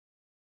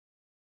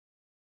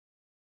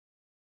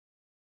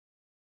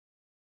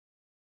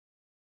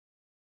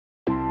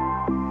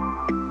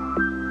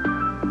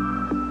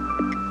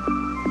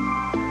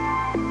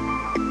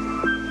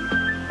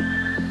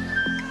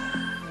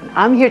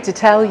I'm here to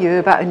tell you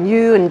about a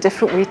new and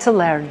different way to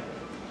learn.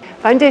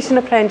 Foundation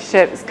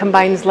Apprenticeships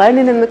combines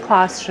learning in the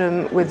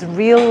classroom with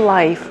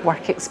real-life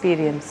work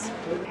experience.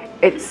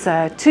 It's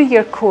a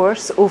 2-year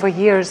course over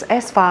years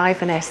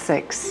S5 and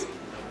S6.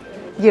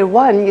 Year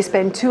 1, you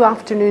spend 2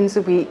 afternoons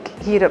a week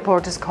here at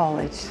Borders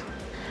College.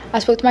 I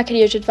spoke to my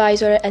careers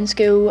advisor in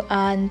school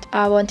and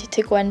I wanted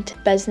to go into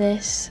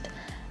business.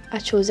 I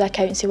chose the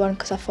accountancy one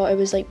because I thought it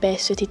was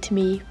best suited to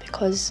me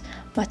because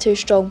my 2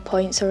 strong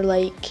points are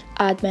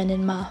admin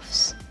and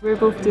maths. We're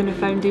both doing a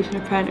foundation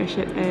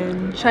apprenticeship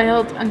in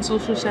child and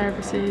social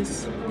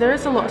services. There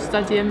is a lot of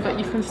studying, but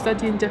you can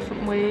study in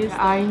different ways.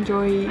 I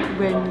enjoy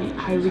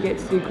how we get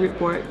to do group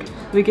work.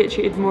 We get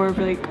treated more of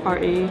our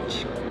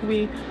age.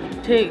 We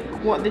take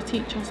what they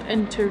teach us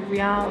into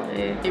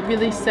reality. It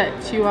really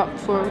sets you up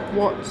for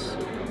what's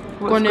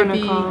going to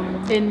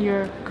be in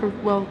your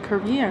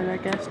career, I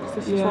guess, because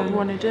this is what we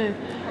want to do.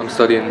 I'm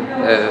studying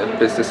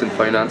business and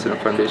finance in a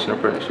foundation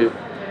apprenticeship.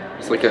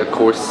 It's like a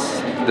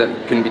course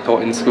that can be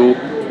taught in school,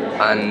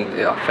 and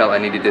I felt I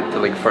needed it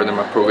to further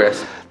my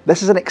progress.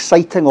 This is an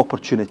exciting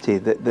opportunity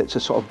that's a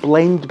sort of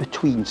blend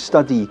between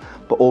study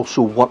but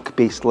also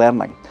work-based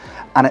learning.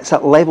 And it's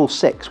at level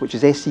 6, which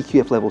is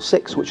SCQF level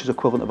 6, which is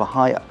equivalent of a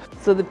higher.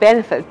 So the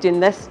benefit of doing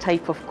this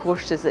type of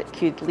course is it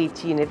could lead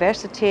to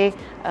university,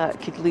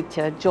 it could lead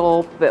to a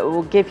job, but it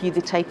will give you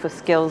the type of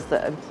skills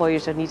that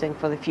employers are needing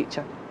for the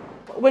future.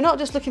 We're not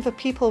just looking for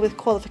people with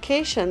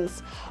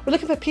qualifications, we're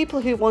looking for people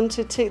who want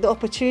to take the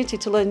opportunity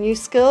to learn new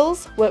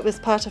skills, work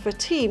with part of a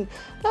team.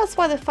 That's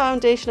why the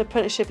Foundation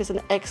Apprenticeship is an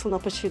excellent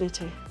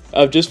opportunity.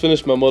 I've just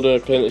finished my modern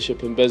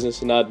apprenticeship in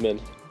business and admin.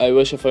 I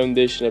wish a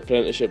foundation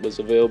apprenticeship was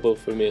available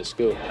for me at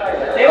school.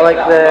 I like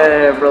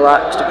the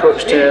relaxed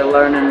approach to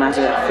learning, as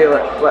I feel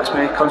it lets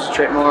me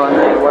concentrate more on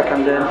the work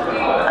I'm doing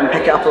and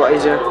pick it up a lot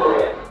easier.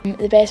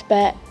 The best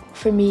bit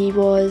for me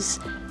was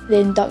the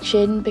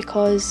induction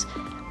because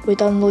we've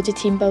done loads of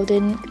team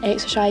building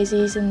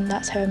exercises and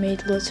that's how I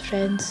made loads of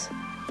friends.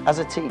 As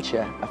a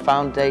teacher, a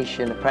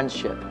foundation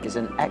apprenticeship is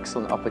an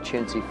excellent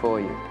opportunity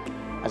for you.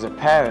 As a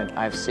parent,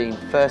 I've seen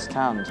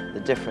firsthand the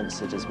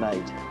difference it has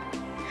made.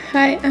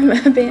 Hi, I'm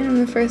Abby and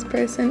I'm the first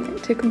person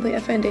to complete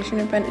a foundation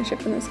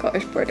apprenticeship in the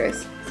Scottish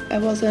Borders. I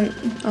wasn't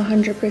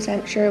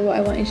 100% sure what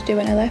I wanted to do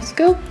when I left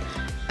school,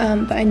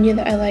 but I knew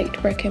that I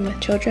liked working with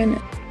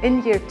children.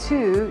 In Year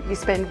 2, you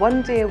spend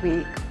 1 day a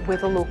week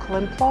with a local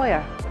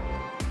employer.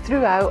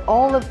 Throughout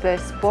all of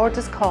this,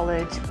 Borders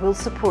College will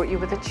support you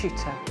with a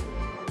tutor.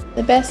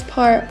 The best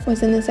part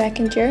was in the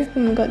second year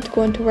when we got to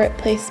go into work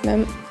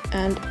placement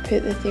and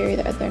put the theory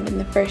that I learned in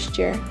the first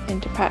year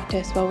into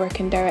practice while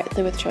working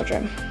directly with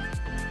children.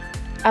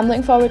 I'm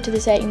looking forward to the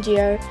second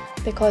year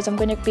because I'm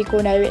going to be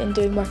going out and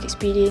doing work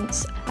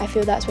experience. I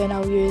feel that's when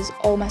I'll use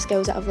all my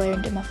skills that I've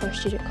learned in my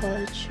first year at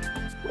college.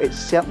 It's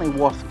certainly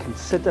worth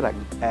considering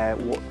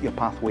what your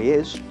pathway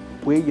is,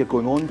 where you're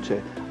going on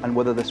to, and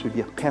whether this would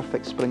be a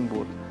perfect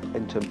springboard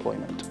into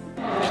employment.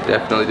 You should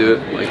definitely do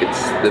it.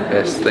 It's the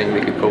best thing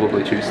they could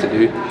probably choose to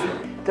do.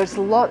 There's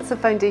lots of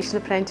foundation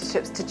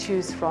apprenticeships to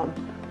choose from.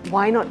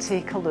 Why not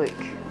take a look?